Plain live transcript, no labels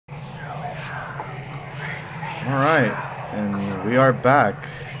Alright, and we are back.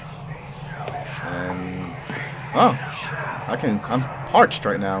 And oh, I'm parched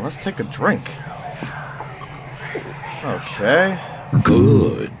right now. Let's take a drink. Okay.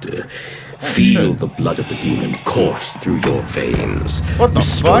 Good. Feel the blood of the demon course through your veins, What the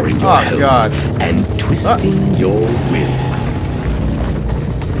restoring fuck? your Oh, health God. and twisting your will.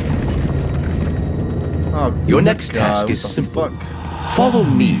 Oh, Your next God, task what is the simple. fuck? Follow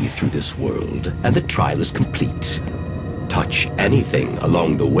me through this world, and the trial is complete. Touch anything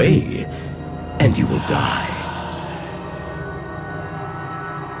along the way, and you will die.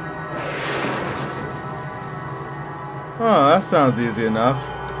 Oh, that sounds easy enough.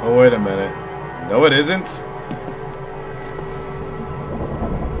 Oh, wait a minute. No, it isn't.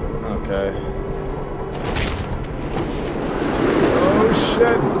 Okay. Oh,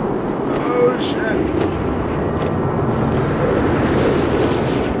 shit. Oh, shit.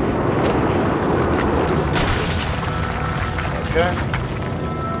 Okay.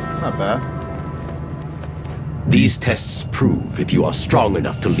 Not bad. These tests prove if you are strong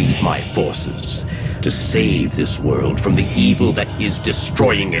enough to lead my forces, to save this world from the evil that is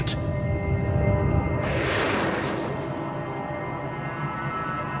destroying it.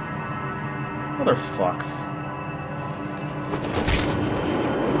 Motherfucks.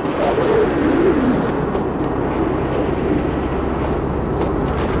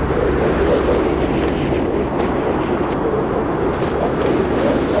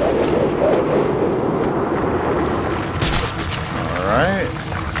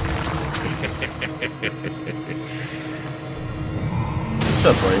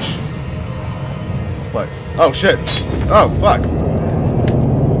 Separation. What? Oh shit! Oh fuck!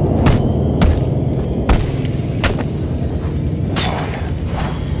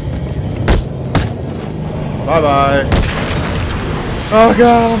 Bye bye. Oh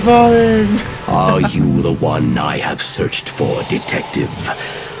god, I'm falling! Are you the one I have searched for, detective?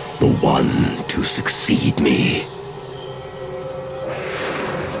 The one to succeed me?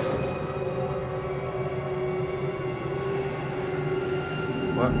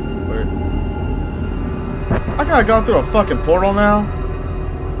 What? Where? I gotta go through a fucking portal now?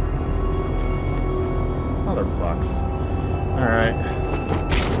 Motherfucks. Alright.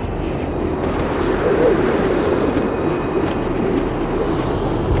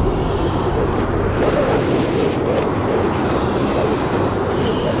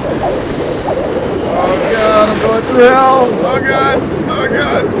 Oh god, I'm going through hell! Oh god! Oh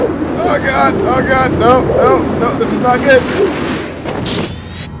god! Oh god! Oh god! No, no, no, this is not good!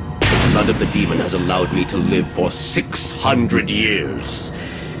 The blood of the demon has allowed me to live for 600 years.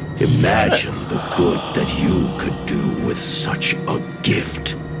 Imagine the good that you could do with such a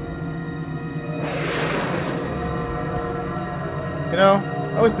gift. You know,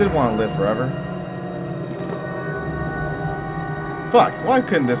 I always did want to live forever. Fuck, why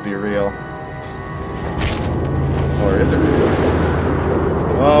couldn't this be real? Or is it real?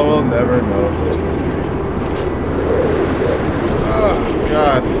 Well, we'll never know such mysteries. Oh,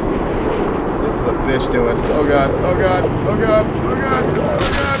 God. This is a bitch doing. Oh, God. Oh, God. Oh, God. Oh, God. Oh,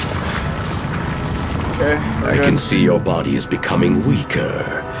 God. Okay. I can see your body is becoming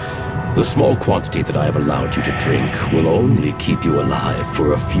weaker. The small quantity that I have allowed you to drink will only keep you alive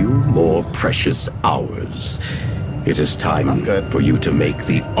for a few more precious hours. It is time for you to make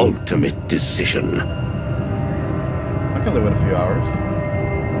the ultimate decision. I can live in a few hours.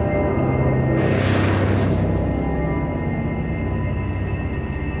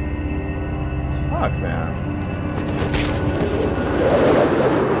 Fuck, man.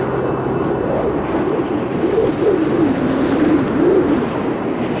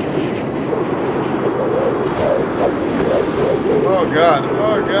 Oh god,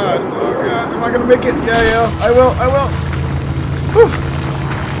 oh god, oh god, am I gonna make it? Yeah, yeah, I will, I will. Whew.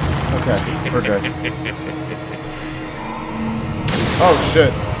 Okay, we're good. Oh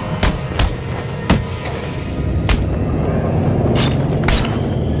shit.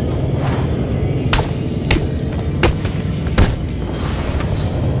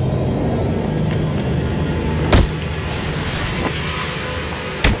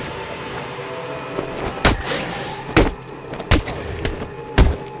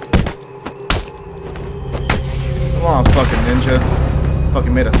 Come on, fucking ninjas.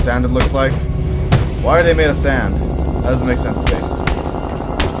 Fucking made of sand, it looks like. Why are they made of sand? That doesn't make sense to me.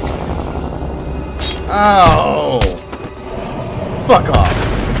 Ow! Fuck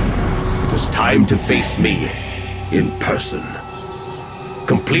off. It is time to face me in person.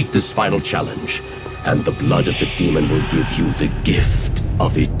 Complete this final challenge, and the blood of the demon will give you the gift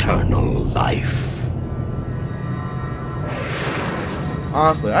of eternal life.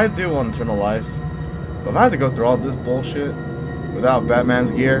 Honestly, I do want eternal life. But if I had to go through all this bullshit without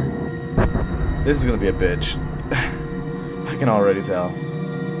Batman's gear, this is gonna be a bitch. I can already tell.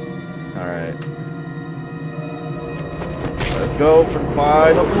 Alright. Let's go for the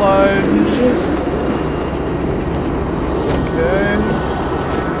final plunge. Okay.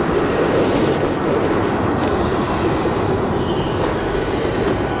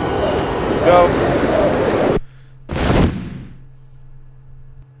 Let's go.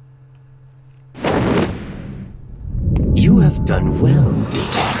 You have done well,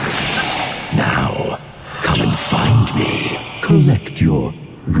 detective. Now, come and find me. Collect your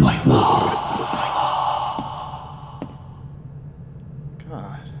reward.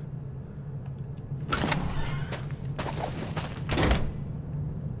 God.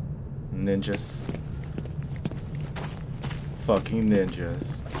 Ninjas. Fucking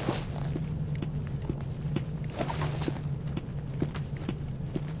ninjas.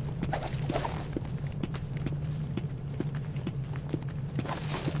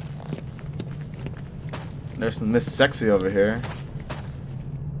 There's some Miss Sexy over here.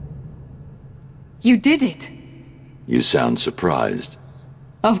 You did it. You sound surprised.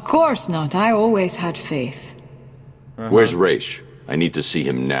 Of course not. I always had faith. Where's Raish? I need to see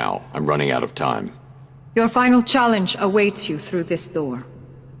him now. I'm running out of time. Your final challenge awaits you through this door.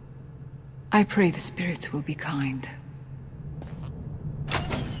 I pray the spirits will be kind.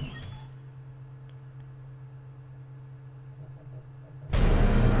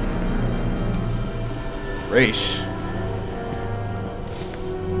 Raish.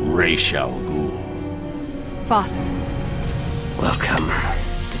 Raish Al Ghul. Father. Welcome,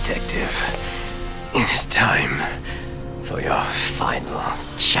 detective. It is time for your final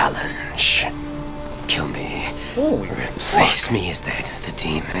challenge. Kill me. Holy Replace me as the head of the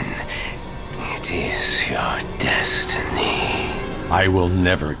demon. It is your destiny. I will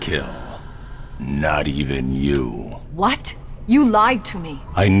never kill. Not even you. What? You lied to me.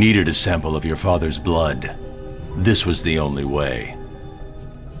 I needed a sample of your father's blood. This was the only way.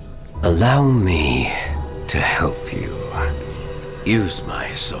 Allow me to help you. Use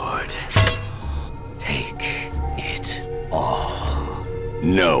my sword. Take it all.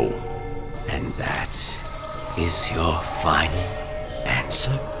 No. And that is your final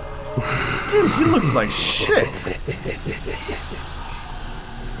answer? Dude, he looks like shit.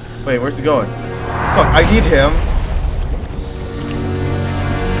 Wait, where's he going? Fuck, I need him.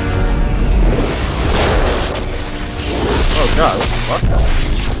 Oh god, what the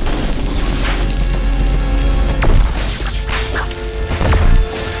fuck?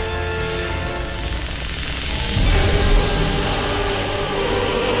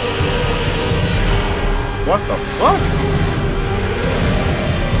 What the fuck?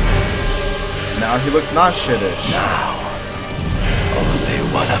 Now he looks not shittish. Now, only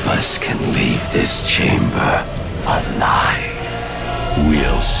one of us can leave this chamber alive.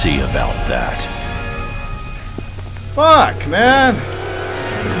 We'll see about that. Fuck, man.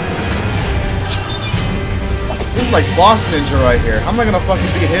 This is like boss ninja right here. How am I gonna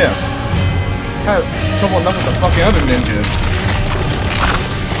fucking beat him? I have trouble enough with the fucking other ninjas.